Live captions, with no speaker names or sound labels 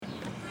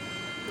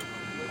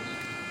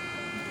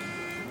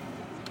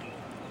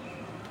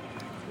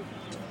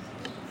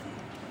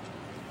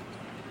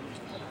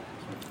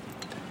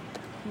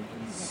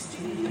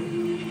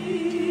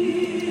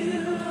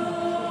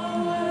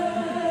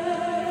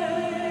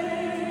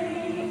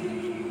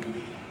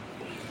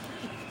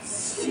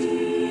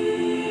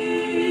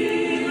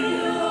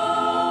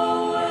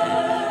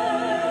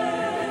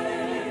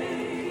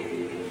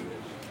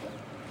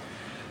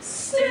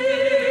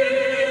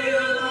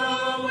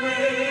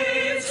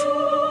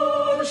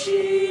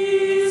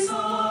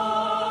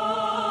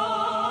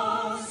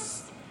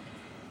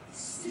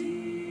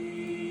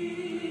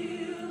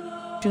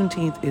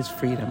Juneteenth is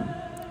freedom.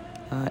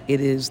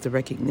 It is the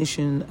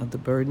recognition of the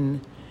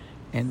burden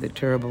and the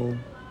terrible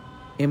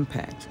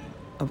impact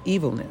of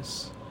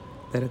evilness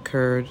that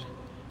occurred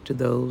to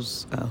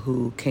those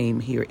who came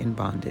here in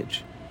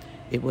bondage.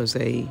 It was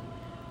a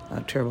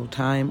terrible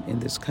time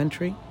in this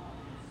country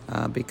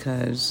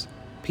because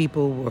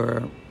people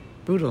were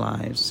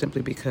brutalized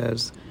simply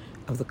because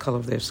of the color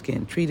of their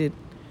skin, treated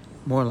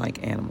more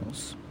like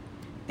animals.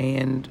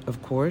 And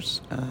of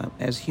course,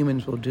 as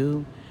humans will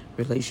do,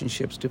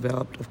 relationships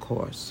developed, of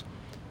course.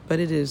 But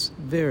it is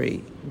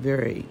very,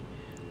 very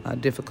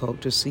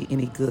difficult to see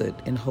any good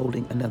in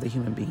holding another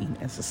human being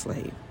as a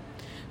slave.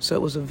 So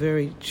it was a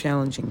very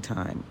challenging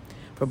time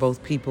for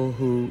both people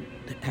who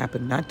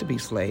happened not to be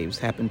slaves,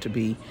 happened to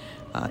be,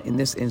 in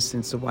this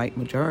instance, the white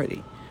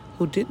majority,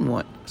 who didn't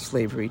want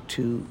slavery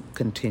to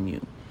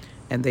continue.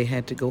 And they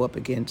had to go up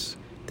against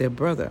their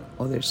brother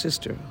or their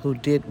sister who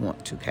did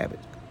want to have it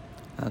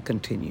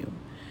continue.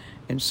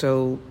 And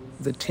so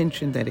the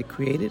tension that it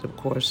created, of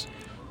course,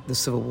 the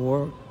Civil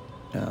War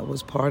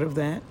was part of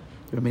that.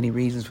 There were many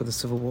reasons for the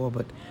Civil War,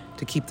 but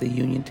to keep the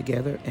Union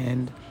together.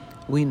 And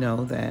we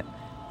know that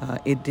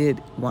it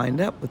did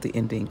wind up with the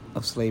ending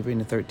of slavery in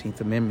the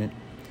 13th Amendment,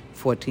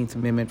 14th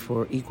Amendment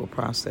for equal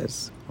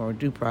process or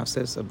due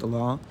process of the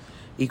law,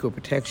 equal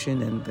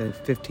protection, and the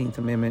 15th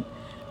Amendment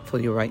for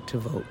your right to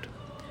vote.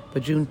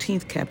 But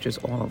Juneteenth captures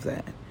all of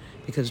that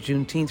because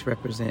Juneteenth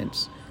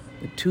represents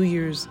 2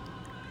 years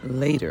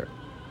later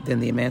than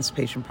the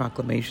Emancipation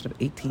Proclamation of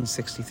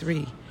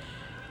 1863.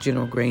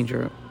 General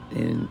Granger,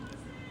 in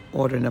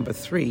Order Number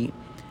 3,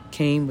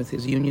 came with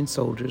his Union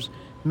soldiers,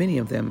 many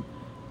of them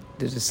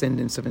the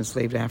descendants of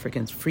enslaved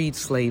Africans, freed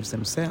slaves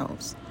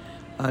themselves,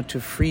 to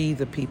free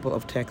the people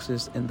of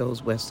Texas and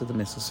those west of the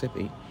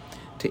Mississippi,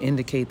 to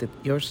indicate that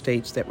your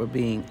states that were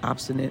being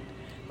obstinate,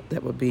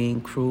 that were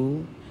being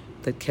cruel,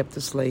 that kept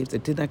the slaves,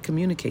 that did not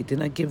communicate, did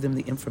not give them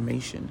the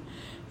information.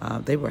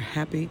 They were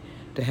happy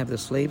to have the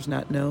slaves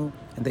not know,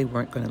 and they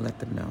weren't going to let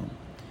them know.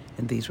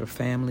 And these were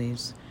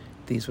families,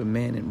 these were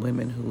men and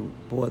women who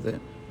bore the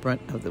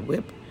brunt of the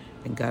whip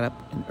and got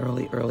up in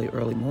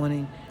early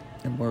morning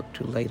and worked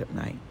too late at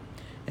night.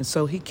 And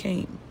so he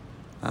came,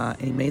 and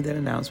he made that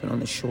announcement on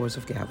the shores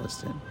of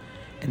Galveston,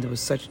 and there was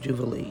such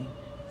jubilee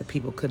that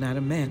people could not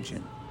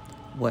imagine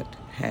what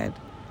had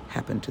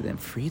happened to them.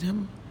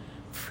 Freedom,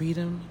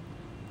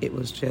 it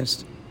was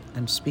just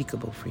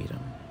unspeakable freedom.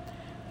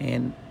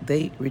 And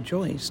they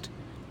rejoiced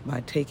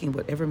by taking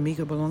whatever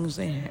meager belongings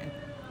they had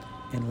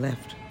and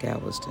left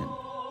Galveston.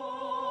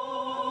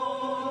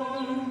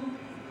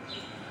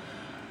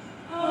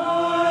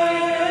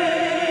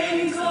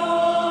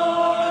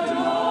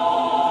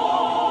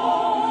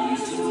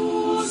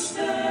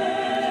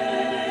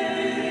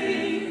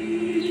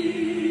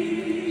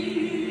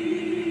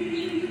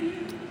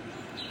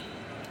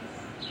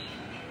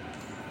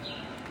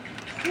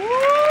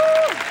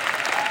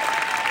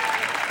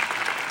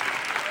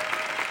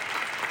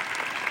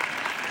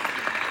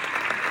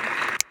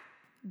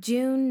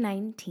 June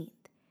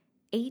 19th,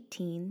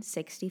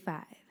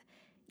 1865.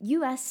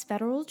 U.S.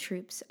 federal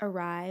troops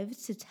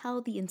arrived to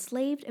tell the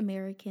enslaved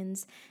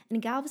Americans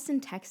in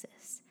Galveston,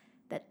 Texas,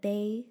 that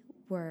they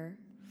were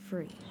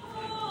free.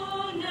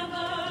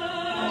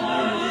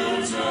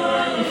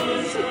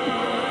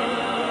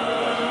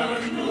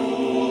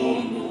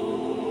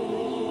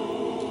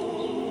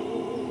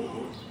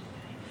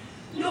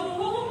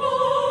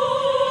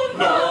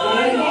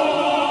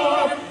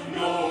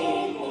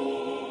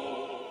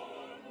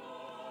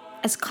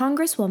 As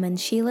Congresswoman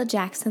Sheila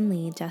Jackson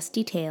Lee just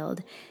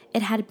detailed,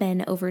 it had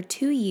been over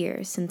 2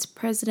 years since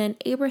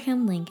President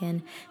Abraham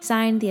Lincoln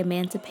signed the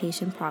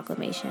Emancipation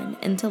Proclamation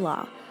into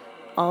law.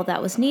 All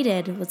that was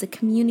needed was a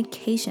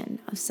communication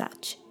of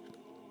such.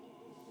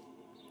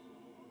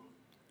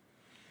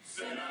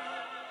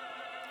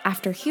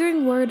 After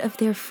hearing word of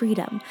their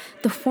freedom,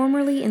 the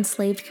formerly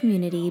enslaved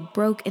community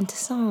broke into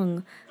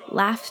song,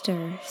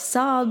 laughter,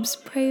 sobs,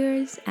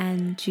 prayers,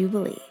 and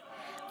jubilee,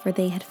 for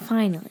they had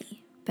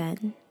finally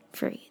been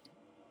freed.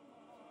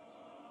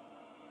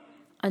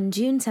 On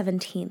June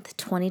 17,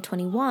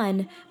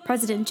 2021,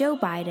 President Joe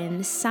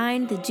Biden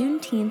signed the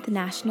Juneteenth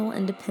National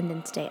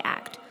Independence Day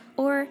Act,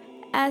 or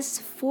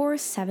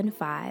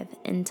S-475,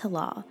 into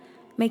law,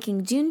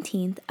 making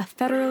Juneteenth a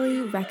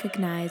federally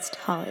recognized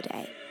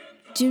holiday.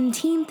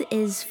 Juneteenth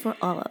is for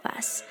all of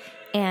us,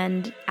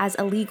 and as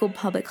a legal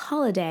public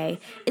holiday,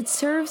 it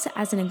serves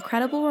as an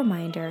incredible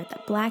reminder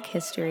that Black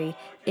history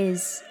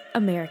is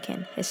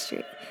American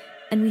history,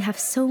 and we have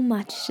so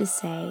much to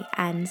say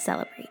and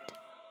celebrate.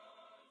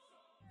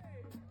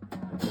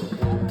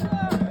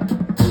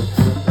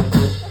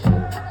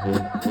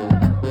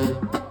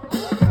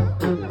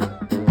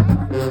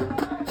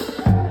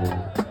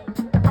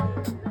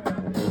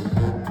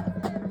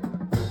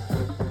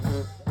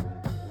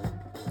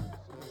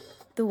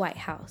 The White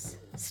House,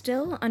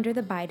 still under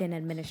the Biden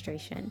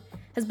administration,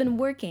 has been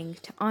working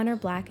to honor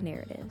Black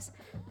narratives.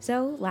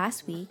 So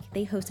last week,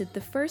 they hosted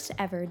the first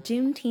ever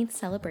Juneteenth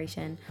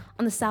celebration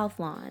on the South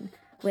Lawn,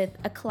 with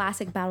a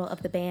classic battle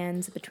of the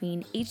bands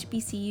between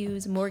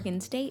HBCU's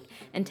Morgan State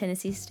and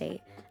Tennessee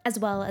State, as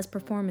well as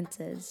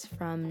performances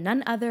from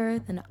none other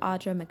than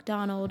Audra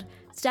McDonald,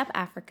 Step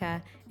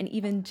Africa, and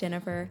even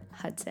Jennifer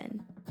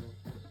Hudson.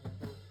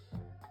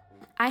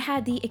 I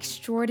had the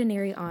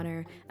extraordinary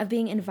honor of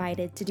being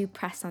invited to do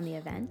press on the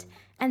event,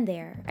 and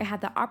there I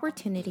had the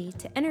opportunity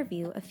to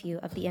interview a few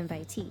of the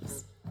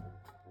invitees.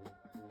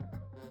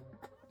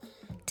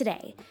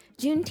 Today,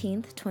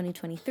 Juneteenth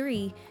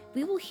 2023,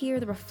 we will hear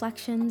the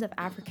reflections of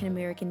African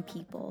American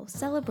people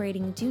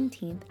celebrating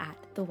Juneteenth at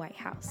the White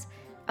House,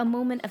 a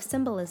moment of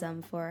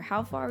symbolism for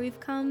how far we've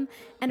come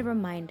and a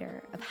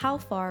reminder of how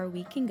far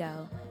we can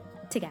go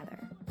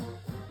together.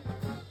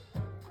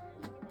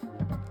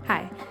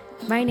 Hi,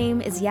 my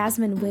name is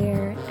Yasmin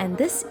Ware, and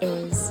this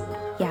is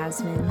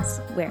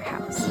Yasmin's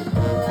Warehouse.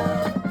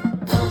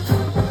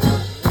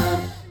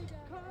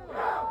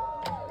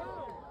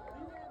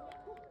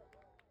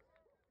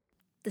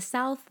 The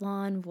South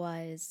Lawn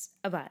was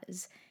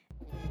abuzz,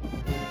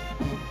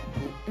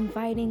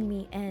 inviting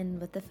me in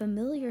with the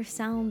familiar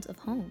sounds of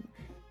home,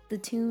 the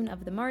tune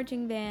of the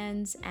marching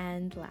bands,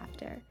 and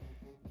laughter.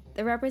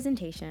 The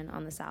representation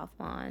on the South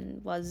Lawn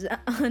was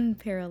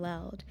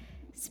unparalleled,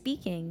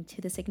 speaking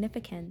to the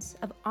significance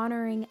of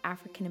honoring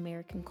African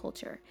American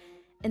culture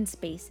in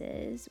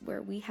spaces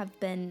where we have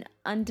been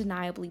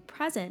undeniably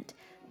present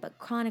but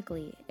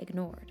chronically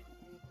ignored.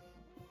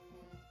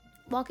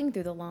 Walking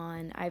through the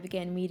lawn, I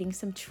began meeting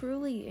some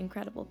truly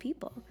incredible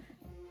people.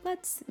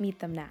 Let's meet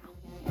them now.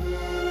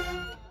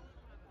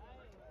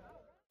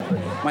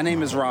 My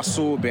name is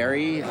Rasul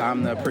Berry.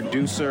 I'm the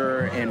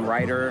producer and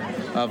writer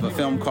of a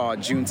film called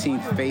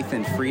Juneteenth, Faith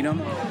and Freedom.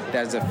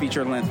 That is a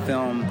feature-length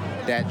film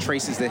that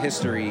traces the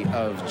history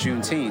of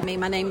Juneteenth.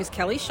 My name is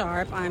Kelly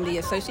Sharp. I'm the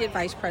Associate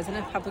Vice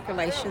President of Public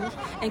Relations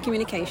and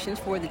Communications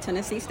for the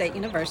Tennessee State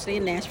University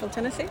in Nashville,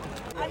 Tennessee.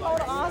 I'm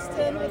Mona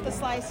Austin with the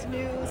Slice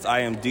News.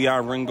 I am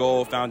Dion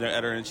Ringgold, founder and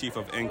editor-in-chief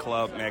of In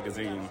Club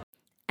magazine.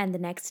 And the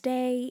next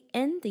day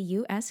in the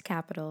U.S.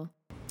 Capitol.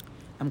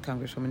 I'm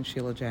Congresswoman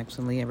Sheila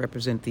Jackson Lee. I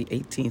represent the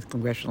 18th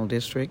Congressional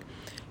District,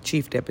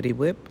 Chief Deputy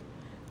Whip,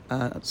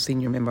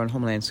 Senior Member on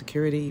Homeland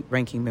Security,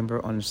 Ranking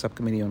Member on the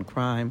Subcommittee on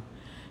Crime,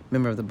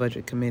 Member of the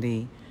Budget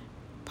Committee,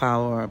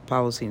 Power,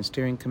 Policy and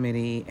Steering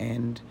Committee,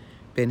 and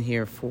been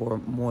here for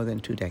more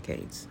than 2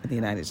 decades in the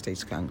United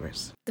States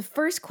Congress. The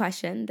first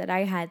question that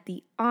I had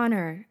the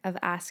honor of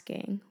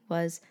asking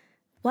was,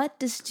 what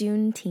does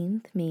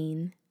Juneteenth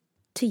mean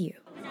to you?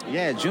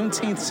 Yeah,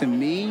 Juneteenth to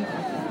me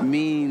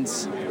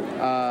means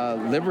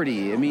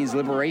liberty. It means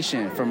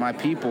liberation for my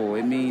people.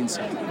 It means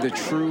the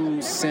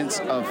true sense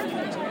of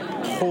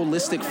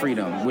holistic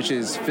freedom, which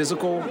is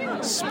physical,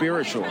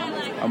 spiritual,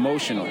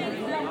 emotional,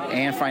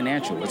 and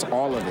financial. It's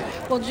all of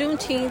it. Well,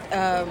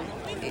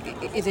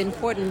 Juneteenth is an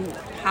important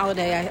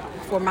holiday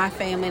for my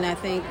family, and I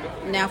think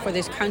now for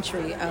this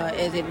country,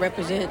 as it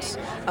represents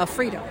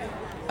freedom.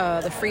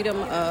 The freedom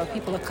of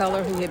people of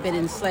color who have been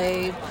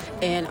enslaved,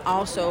 and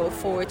also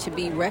for it to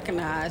be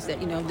recognized that,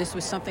 this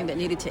was something that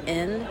needed to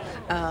end.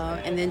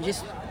 And then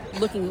just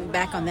looking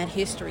back on that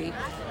history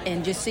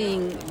and just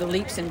seeing the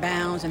leaps and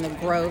bounds and the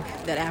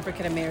growth that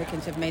African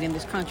Americans have made in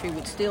this country,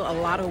 with still a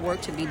lot of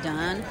work to be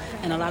done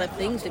and a lot of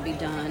things to be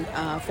done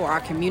for our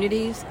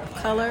communities of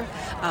color.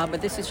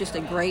 But this is just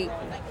a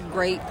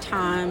great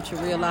time to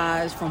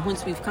realize from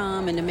whence we've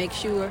come and to make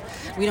sure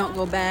we don't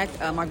go back.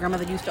 My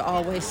grandmother used to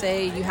always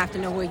say, you have to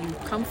know where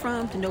you've come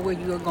from to know where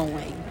you are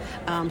going.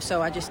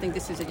 So I just think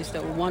this is just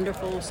a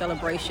wonderful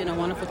celebration, a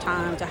wonderful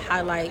time to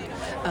highlight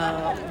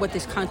what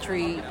this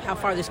country, how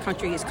far this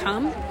country has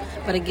come.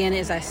 But again,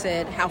 as I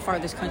said, how far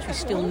this country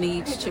still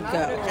needs to go.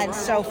 And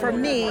so for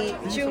me,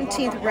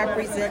 Juneteenth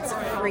represents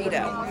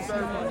freedom,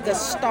 the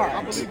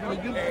start.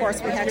 Of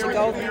course, we had to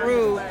go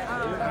through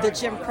the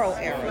Jim Crow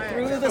era,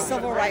 through the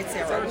Civil Rights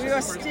era. We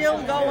are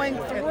still going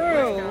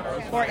through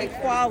for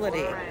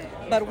equality,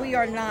 but we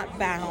are not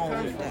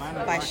bound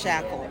by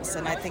shackles.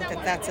 And I think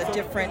that that's a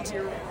different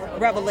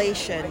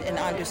revelation in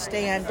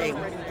understanding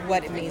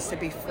what it means to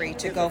be free,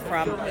 to go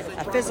from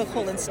a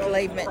physical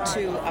enslavement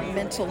to a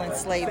mental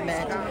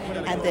enslavement,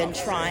 and then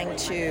trying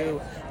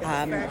to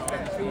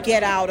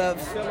get out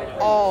of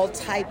all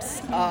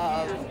types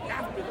of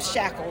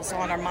shackles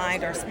on our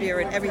mind, our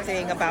spirit,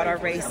 everything about our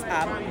race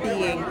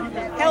being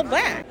held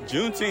back.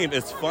 Juneteenth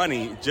is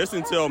funny. Just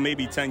until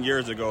maybe 10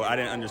 years ago, I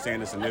didn't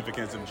understand the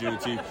significance of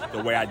Juneteenth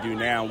the way I do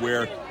now,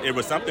 where it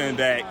was something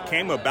that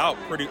came about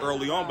pretty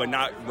early on, but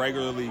not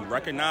regularly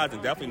recognized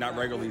and definitely not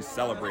regularly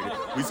celebrated.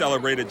 We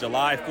celebrated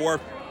July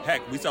 4th.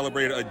 Heck, we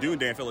celebrated a Dune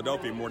Day in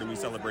Philadelphia more than we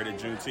celebrated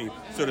Juneteenth.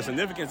 So the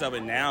significance of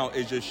it now,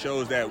 it just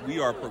shows that we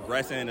are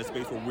progressing in a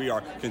space where we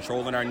are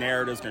controlling our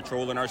narratives,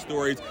 controlling our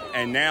stories.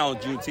 And now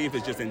Juneteenth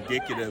is just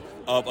indicative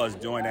of us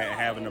doing that and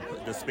having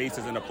the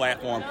spaces and the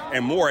platform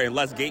and more and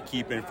less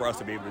gatekeeping for us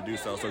to be able to do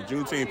so. So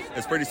Juneteenth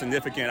is pretty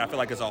significant. I feel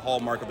like it's a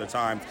hallmark of the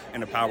times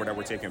and the power that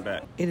we're taking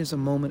back. It is a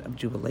moment of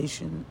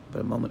jubilation,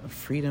 but a moment of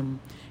freedom.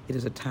 It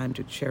is a time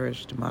to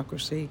cherish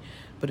democracy,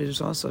 but it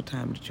is also a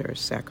time to cherish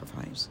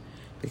sacrifice.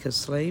 Because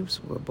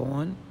slaves were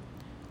born,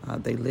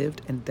 They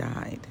lived and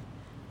died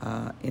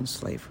in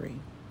slavery,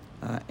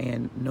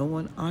 and no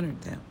one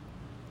honored them.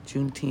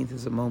 Juneteenth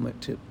is a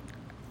moment to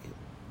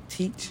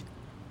teach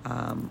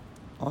all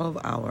of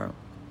our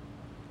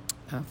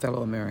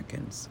fellow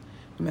Americans,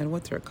 no matter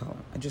what their color.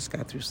 I just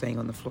got through saying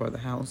on the floor of the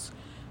House,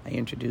 I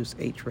introduced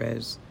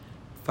HRES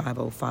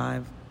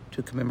 505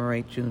 to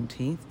commemorate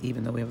Juneteenth,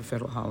 even though we have a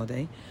federal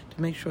holiday,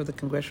 to make sure the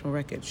congressional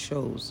record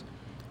shows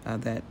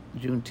that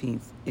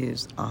Juneteenth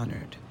is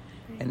honored.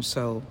 And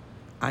so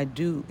I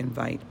do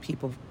invite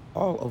people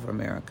all over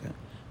America,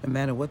 no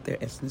matter what their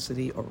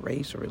ethnicity or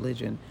race or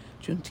religion,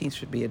 Juneteenth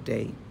should be a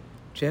day,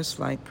 just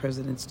like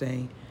President's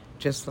Day,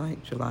 just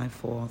like July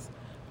 4th,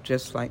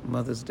 just like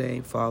Mother's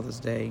Day, Father's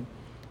Day.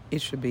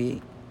 It should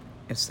be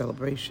a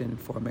celebration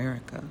for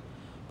America,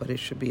 but it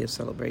should be a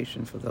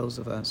celebration for those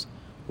of us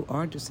who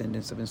are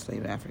descendants of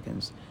enslaved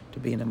Africans, to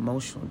be an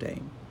emotional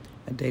day,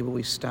 a day where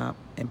we stop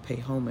and pay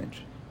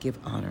homage, give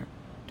honor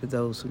to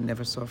those who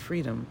never saw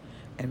freedom,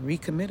 and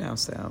recommit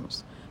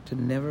ourselves to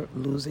never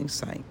losing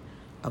sight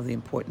of the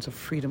importance of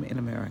freedom in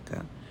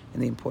America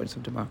and the importance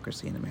of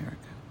democracy in America.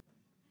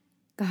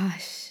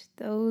 Gosh,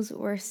 those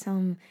were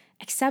some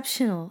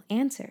exceptional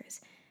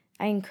answers.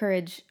 I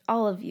encourage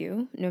all of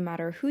you, no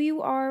matter who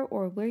you are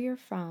or where you're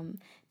from,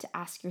 to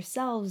ask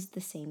yourselves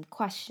the same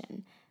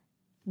question.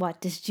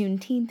 What does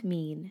Juneteenth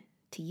mean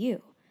to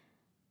you?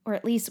 Or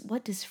at least,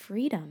 what does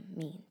freedom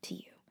mean to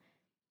you?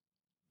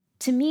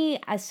 To me,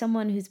 as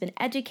someone who's been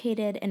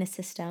educated in a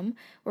system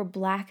where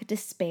Black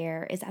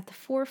despair is at the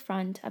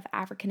forefront of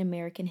African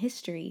American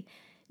history,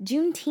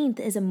 Juneteenth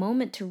is a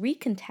moment to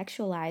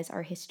recontextualize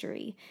our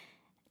history,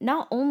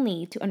 not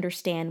only to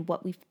understand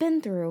what we've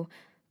been through,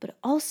 but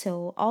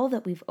also all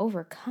that we've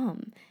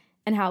overcome,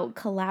 and how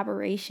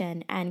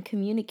collaboration and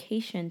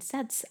communication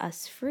sets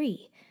us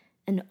free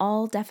in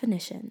all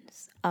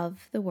definitions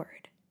of the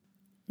word.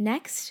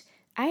 Next,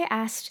 I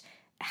asked,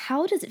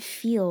 how does it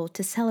feel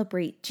to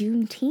celebrate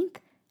Juneteenth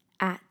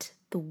at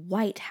the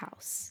White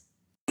House?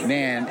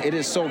 Man, it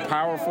is so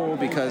powerful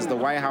because the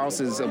White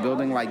House is a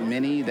building like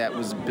many that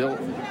was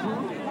built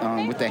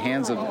with the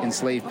hands of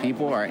enslaved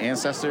people, our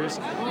ancestors.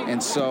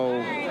 And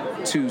so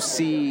to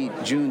see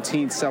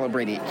Juneteenth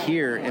celebrated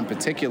here in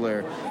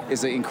particular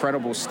is an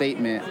incredible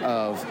statement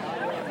of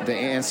the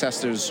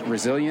ancestors'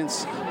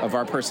 resilience, of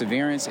our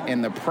perseverance,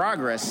 and the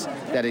progress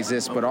that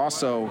exists, but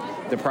also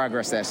the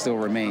progress that still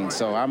remains.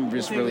 So I'm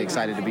just really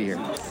excited to be here.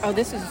 Oh,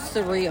 this is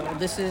surreal.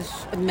 This is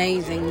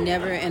amazing.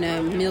 Never in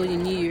a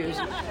million years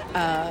would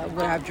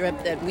I have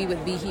dreamt that we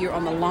would be here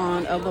on the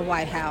lawn of the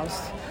White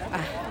House,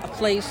 a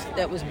place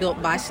that was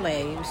built by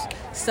slaves,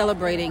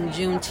 celebrating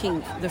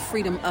Juneteenth, the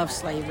freedom of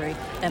slavery,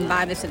 and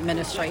by this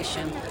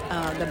administration.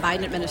 The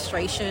Biden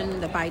administration,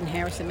 the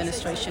Biden-Harris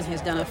administration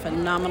has done a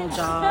phenomenal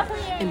job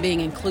in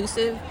being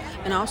inclusive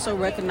and also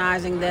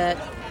recognizing that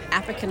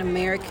African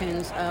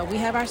Americans, we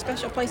have our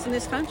special place in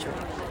this country.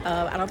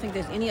 I don't think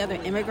there's any other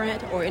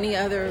immigrant or any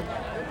other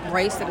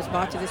race that was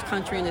brought to this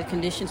country in the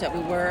conditions that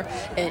we were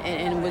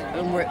and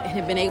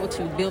have been able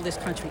to build this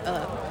country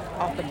up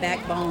off the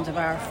backbones of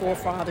our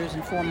forefathers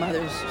and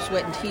foremothers'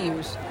 sweat and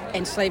tears,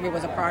 and slavery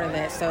was a part of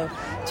that. So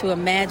to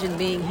imagine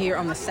being here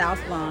on the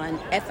South Lawn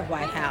at the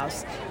White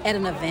House at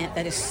an event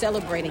that is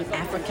celebrating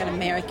African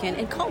American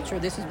and culture.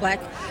 This is Black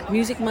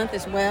Music Month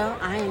as well.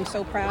 I am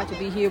so proud to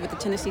be here with the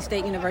Tennessee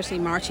State University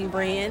Marching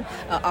Band,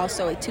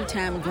 also a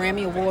 2-time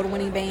Grammy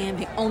Award-winning band,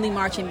 the only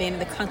marching band in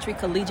the country,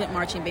 collegiate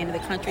marching band in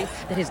the country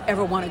that has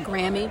ever won a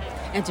Grammy.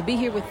 And to be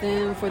here with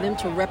them, for them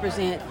to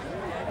represent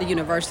the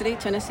University,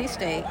 Tennessee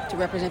State, to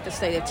represent the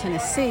state of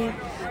Tennessee,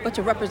 but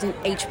to represent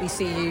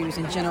HBCUs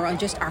in general and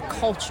just our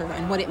culture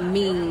and what it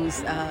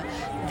means.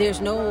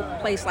 There's no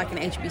place like an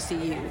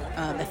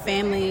HBCU. The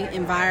family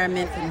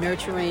environment, the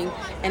nurturing,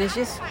 and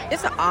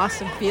it's an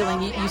awesome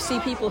feeling. You see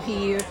people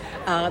here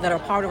that are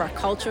part of our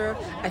culture.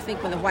 I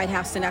think when the White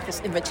House sent out this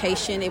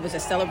invitation, it was a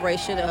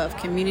celebration of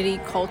community,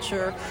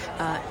 culture,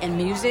 and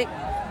music.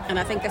 And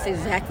I think that's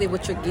exactly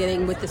what you're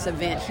getting with this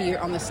event here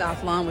on the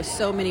South Lawn, with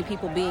so many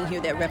people being here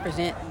that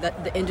represent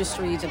the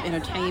industries of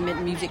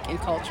entertainment, music, and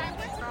culture.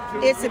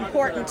 It's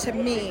important to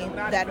me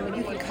that when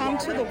you can come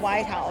to the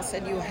White House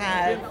and you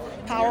have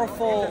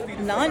powerful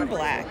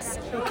non-Blacks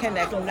who can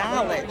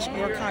acknowledge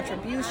your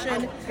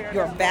contribution,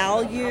 your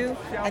value,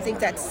 I think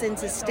that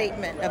sends a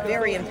statement, a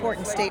very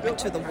important statement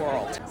to the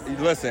world.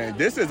 Listen,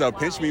 this is a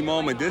pinch me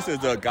moment. This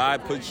is a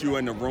God puts you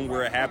in the room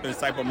where it happens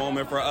type of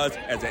moment for us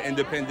as an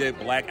independent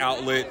Black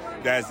outlet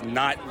that's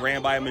not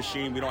ran by a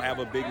machine. We don't have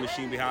a big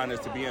machine behind us.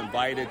 To be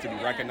invited, to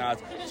be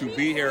recognized, to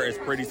be here is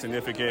pretty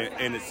significant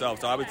in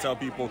itself. So I would tell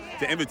people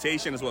the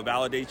invitation is what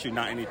validates you,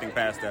 not anything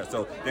past that.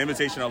 So the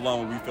invitation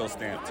alone, we feel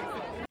stamped.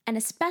 And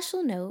a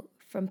special note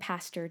from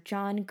Pastor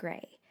John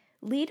Gray,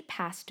 lead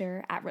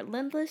pastor at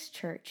Relentless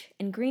Church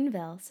in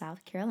Greenville,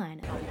 South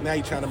Carolina. Now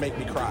you're trying to make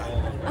me cry.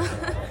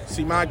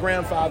 See, my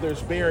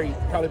grandfather's buried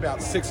probably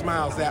about 6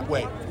 miles that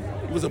way.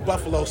 He was a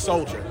Buffalo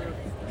soldier.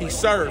 He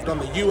served on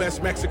the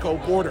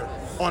U.S.-Mexico border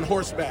on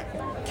horseback,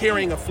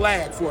 carrying a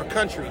flag for a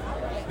country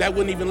that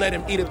wouldn't even let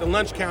him eat at the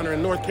lunch counter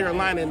in North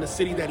Carolina, in the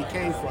city that he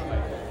came from.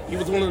 He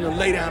was willing to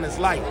lay down his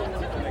life.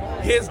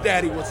 His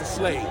daddy was a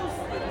slave.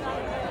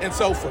 And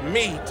so for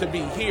me to be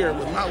here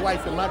with my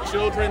wife and my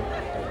children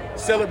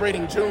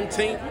celebrating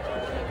Juneteenth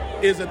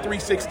is a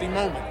 360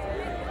 moment.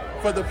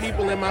 For the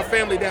people in my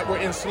family that were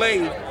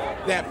enslaved,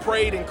 that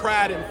prayed and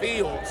cried in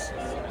fields,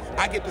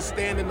 I get to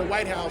stand in the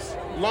White House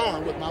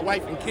lawn with my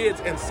wife and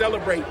kids and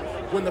celebrate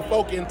when the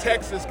folk in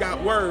Texas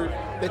got word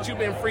that you've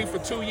been free for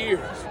 2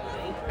 years.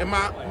 And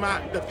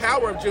the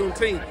power of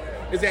Juneteenth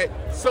is that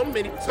so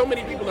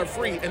many people are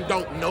free and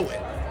don't know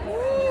it.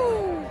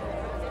 Woo.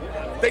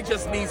 They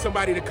just need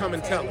somebody to come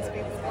and tell them.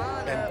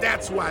 And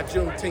that's why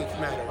Juneteenth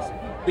matters.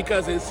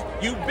 Because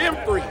you've been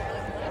free.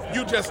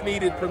 You just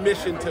needed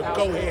permission to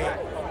go ahead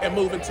and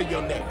move into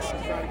your next.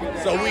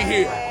 So we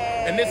here.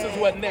 And this is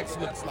what next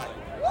looks like.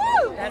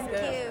 Woo! That's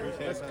good.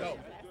 Let's go.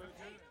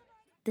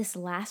 This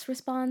last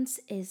response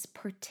is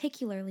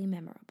particularly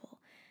memorable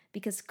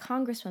because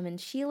Congresswoman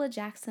Sheila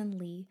Jackson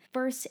Lee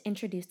first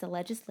introduced the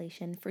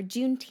legislation for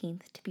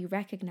Juneteenth to be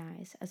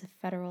recognized as a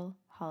federal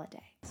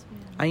holiday.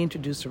 I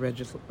introduced a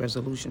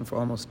resolution for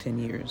almost 10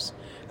 years.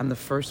 I'm the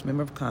first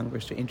member of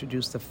Congress to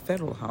introduce the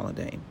federal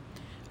holiday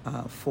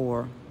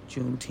for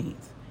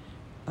Juneteenth.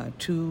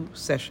 2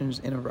 sessions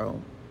in a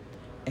row,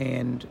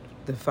 and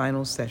the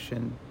final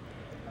session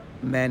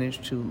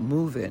managed to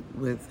move it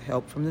with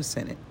help from the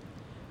Senate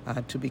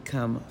to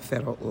become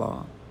federal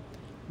law.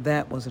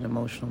 That was an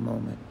emotional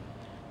moment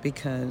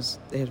because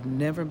there has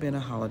never been a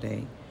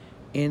holiday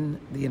in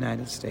the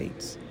United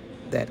States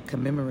that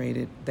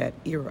commemorated that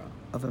era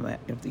of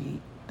the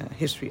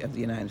history of the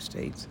United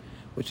States,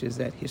 which is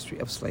that history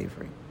of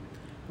slavery,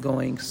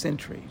 going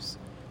centuries,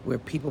 where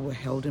people were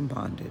held in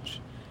bondage,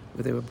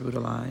 where they were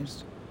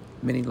brutalized,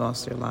 many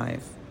lost their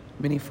life,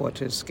 many fought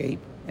to escape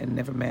and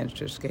never managed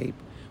to escape,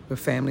 where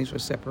families were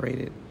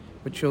separated,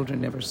 where children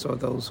never saw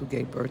those who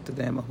gave birth to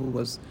them or who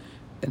was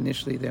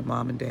initially their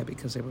mom and dad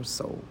because they were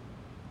sold.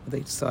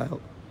 They saw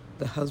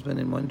the husband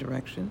in one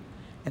direction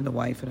and the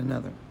wife in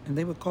another, and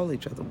they would call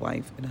each other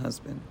wife and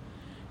husband,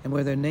 and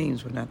where their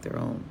names were not their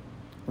own,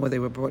 where they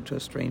were brought to a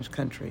strange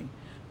country,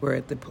 where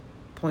at the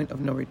point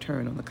of no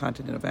return on the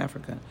continent of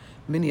Africa,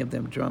 many of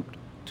them jumped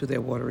to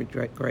their watery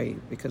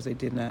grave because they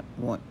did not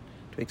want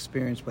to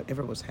experience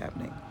whatever was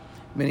happening.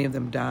 Many of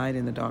them died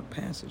in the dark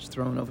passage,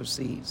 thrown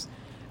overseas,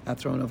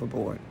 thrown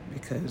overboard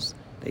because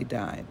they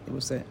died. It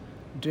was a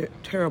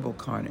terrible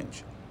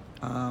carnage,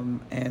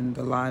 and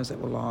the lives that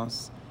were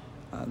lost,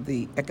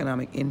 the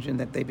economic engine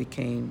that they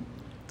became,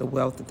 the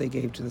wealth that they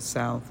gave to the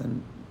South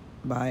and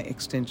by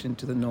extension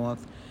to the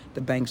North,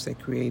 the banks they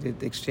created,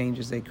 the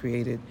exchanges they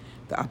created,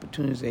 the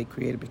opportunities they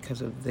created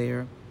because of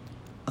their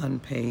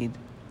unpaid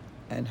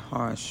and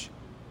harsh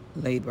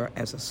labor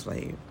as a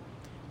slave.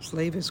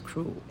 Slave is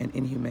cruel and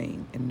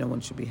inhumane, and no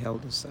one should be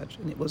held as such.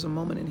 And it was a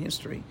moment in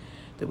history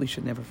that we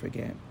should never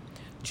forget.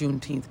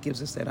 Juneteenth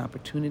gives us that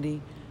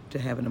opportunity to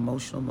have an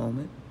emotional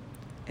moment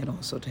and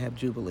also to have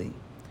jubilee.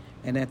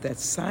 And at the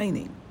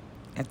signing,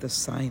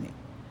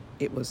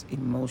 it was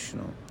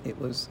emotional. It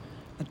was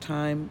a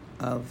time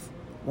of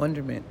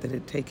wonderment that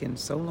had taken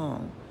so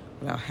long,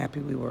 but how happy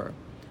we were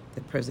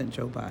that President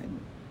Joe Biden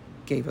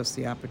gave us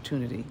the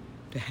opportunity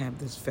to have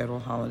this federal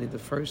holiday, the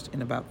first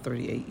in about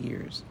 38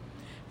 years,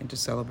 and to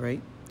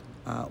celebrate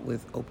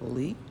with Opal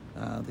Lee,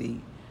 the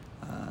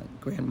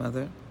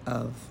grandmother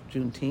of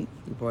Juneteenth,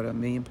 who brought 1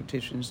 million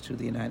petitions to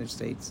the United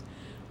States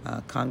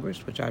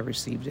Congress, which I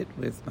received it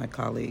with my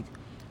colleague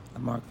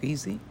Mark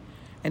Veazey,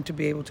 and to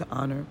be able to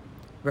honor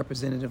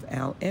Representative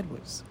Al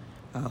Edwards,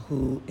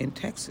 who in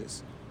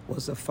Texas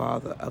was the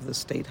father of the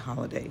state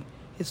holiday.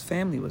 His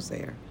family was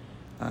there,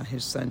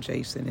 his son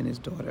Jason and his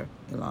daughter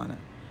Ilana.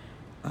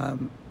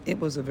 It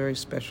was a very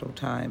special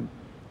time.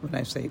 When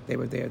I say they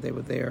were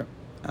there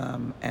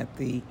at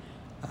the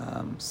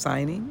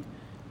signing,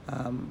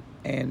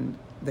 and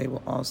they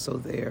were also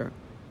there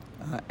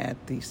at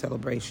the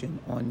celebration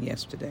on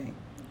yesterday,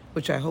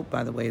 which I hope,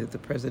 by the way, that the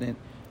president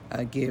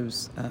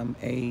gives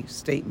a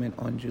statement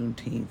on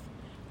Juneteenth,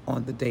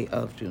 on the day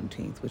of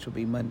Juneteenth, which will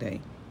be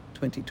Monday,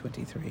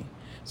 2023.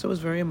 So it was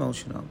very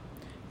emotional.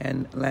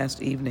 And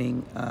last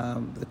evening,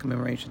 the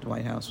commemoration at the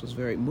White House was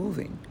very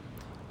moving,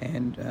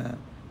 and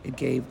it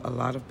gave a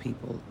lot of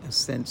people a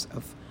sense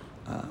of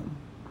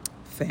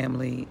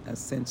family, a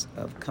sense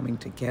of coming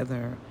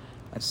together,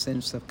 a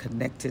sense of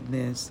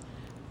connectedness,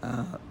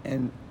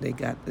 and they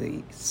got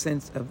the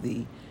sense of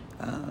the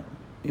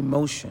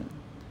emotion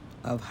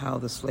of how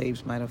the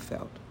slaves might have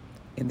felt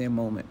in their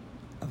moment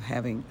of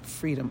having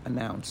freedom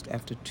announced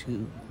after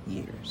 2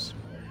 years.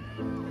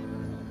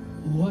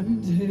 One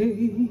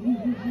day,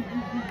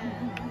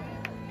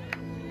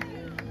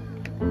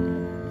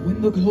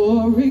 when the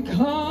glory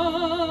comes,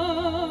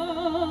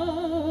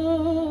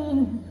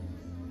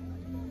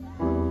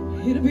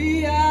 it'll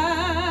be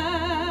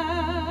out,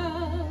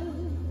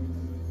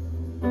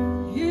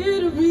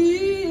 it'll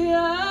be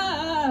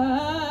out,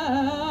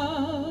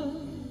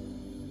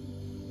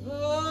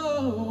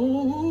 oh,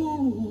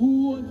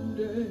 one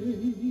day.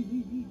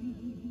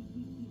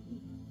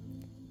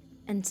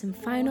 And some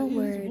final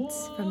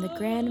words from the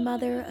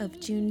grandmother of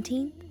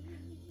Juneteenth,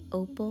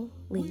 Opal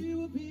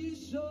Lee.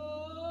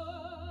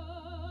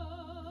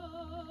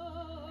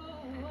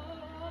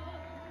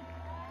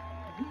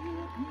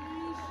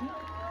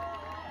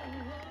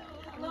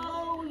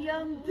 Hello,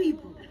 young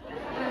people.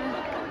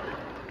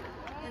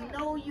 And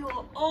no,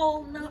 you're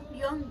all not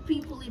young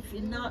people if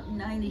you're not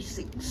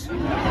 96.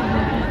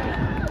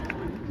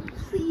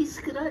 Please,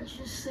 could I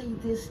just say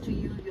this to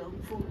you, young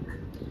folk?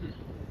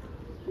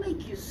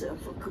 Make yourself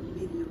a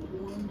committee of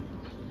one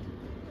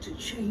to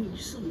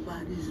change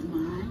somebody's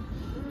mind.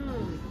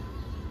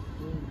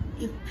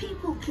 If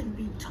people can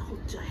be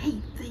taught to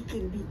hate, they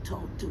can be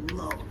taught to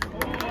love.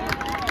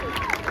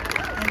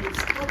 And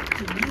it's up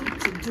to you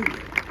to do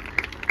it.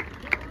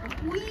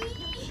 We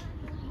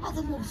are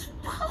the most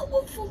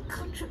powerful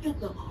country in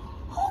the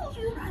whole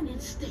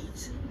United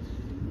States.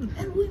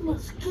 And we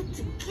must get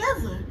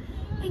together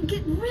and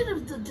get rid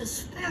of the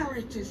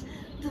disparities,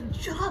 the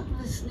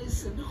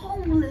joblessness and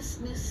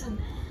homelessness and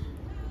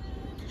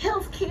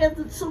health care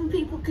that some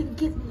people can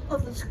get and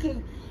others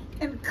can't,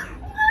 and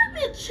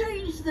climate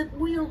change that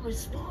we are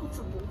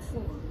responsible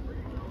for.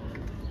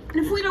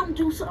 And if we don't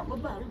do something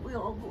about it, we're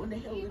all going to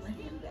hell in a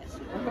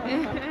handbasket.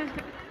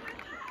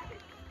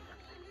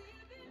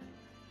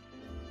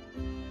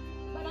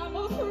 But I'm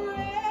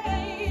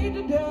afraid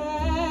to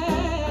die.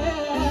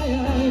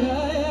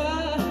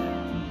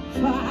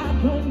 For I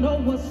don't know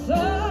what's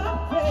up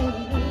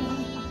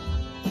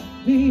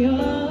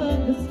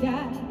beyond the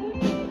sky.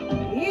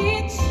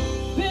 It's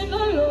been a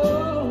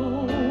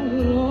long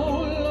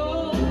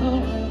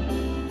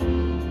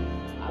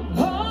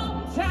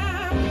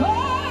time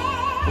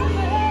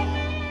coming,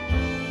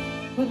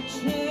 but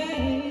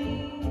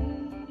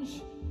change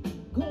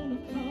gonna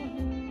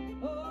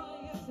come. Oh,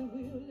 yes, it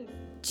will.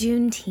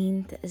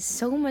 Juneteenth is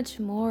so much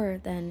more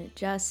than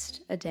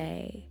just a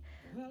day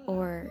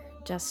or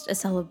just a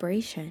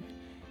celebration.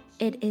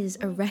 It is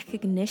a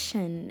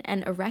recognition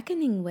and a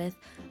reckoning with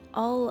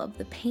all of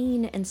the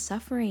pain and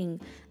suffering,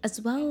 as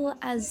well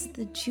as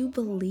the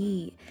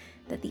jubilee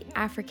that the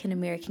African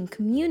American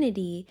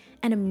community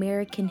and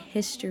American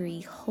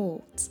history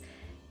holds.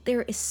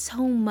 There is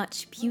so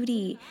much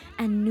beauty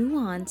and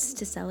nuance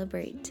to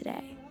celebrate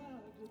today.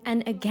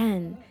 And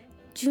again,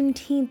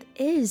 Juneteenth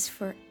is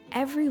for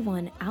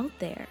everyone out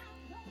there.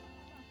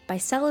 By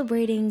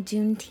celebrating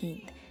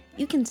Juneteenth,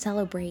 you can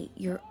celebrate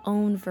your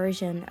own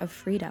version of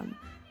freedom,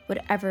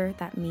 whatever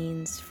that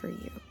means for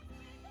you.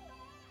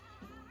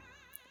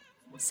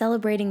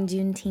 Celebrating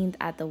Juneteenth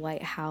at the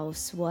White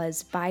House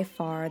was by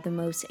far the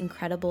most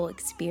incredible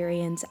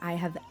experience I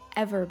have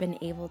ever been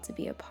able to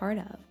be a part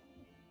of.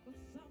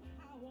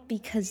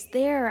 Because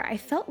there, I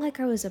felt like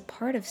I was a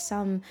part of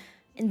some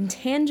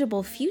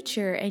intangible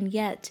future, and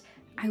yet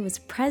I was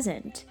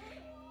present.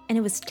 And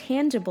it was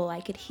tangible.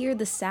 I could hear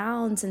the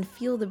sounds and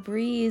feel the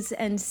breeze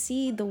and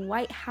see the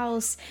White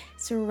House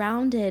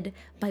surrounded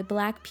by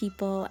Black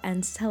people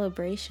and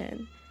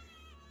celebration.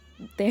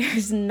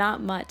 There's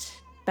not much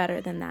better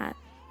than that.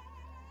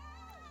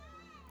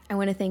 I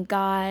want to thank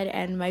God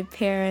and my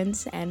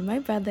parents and my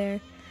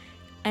brother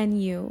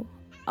and you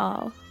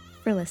all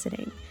for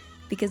listening,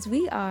 because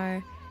we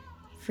are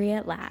free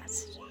at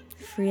last.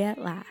 Free at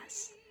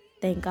last.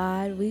 Thank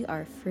God we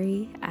are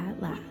free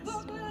at last.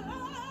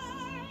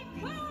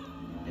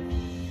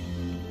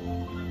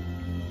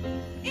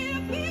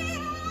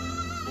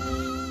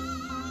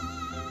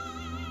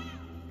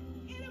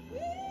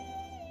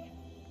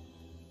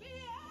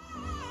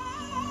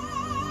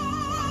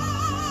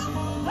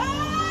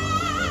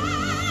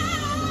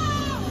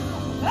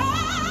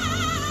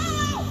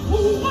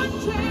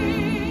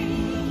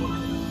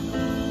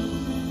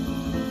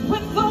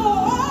 When the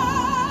war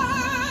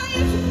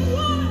is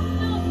won,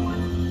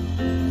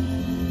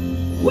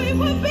 we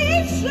will be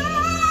sure.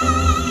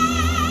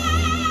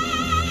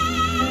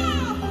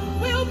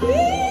 We'll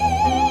be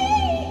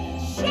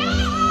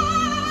sure.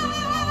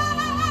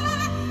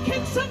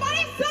 Can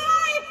somebody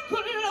say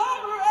glory?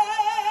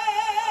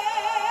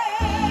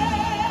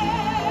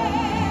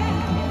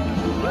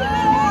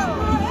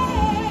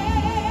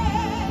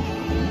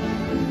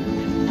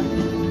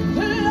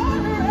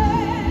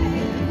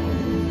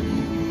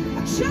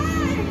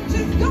 Change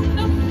is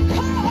gonna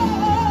come.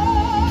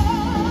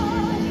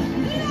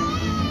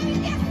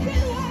 Yes, it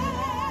will.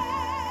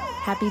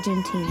 Happy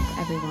Juneteenth,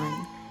 everyone.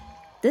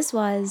 This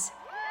was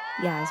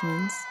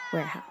Yasmin's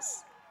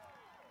Warehouse.